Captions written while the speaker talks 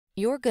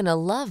You're gonna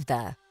love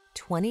the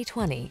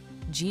 2020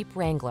 Jeep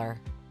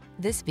Wrangler.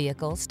 This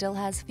vehicle still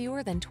has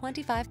fewer than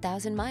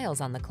 25,000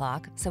 miles on the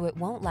clock, so it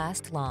won't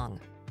last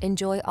long.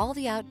 Enjoy all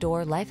the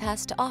outdoor life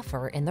has to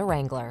offer in the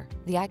Wrangler,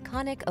 the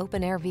iconic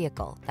open-air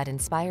vehicle that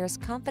inspires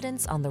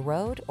confidence on the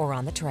road or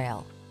on the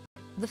trail.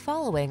 The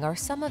following are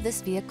some of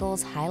this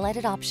vehicle's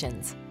highlighted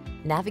options: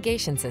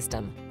 navigation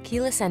system,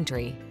 keyless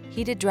entry,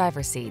 heated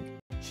driver's seat,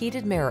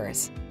 heated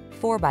mirrors,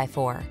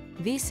 4x4,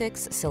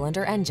 V6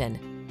 cylinder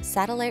engine,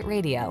 satellite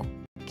radio,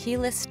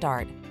 keyless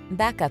start,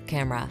 backup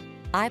camera,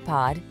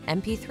 iPod,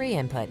 MP3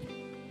 input.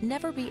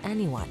 Never be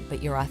anyone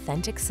but your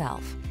authentic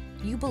self.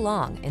 You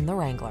belong in the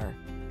Wrangler.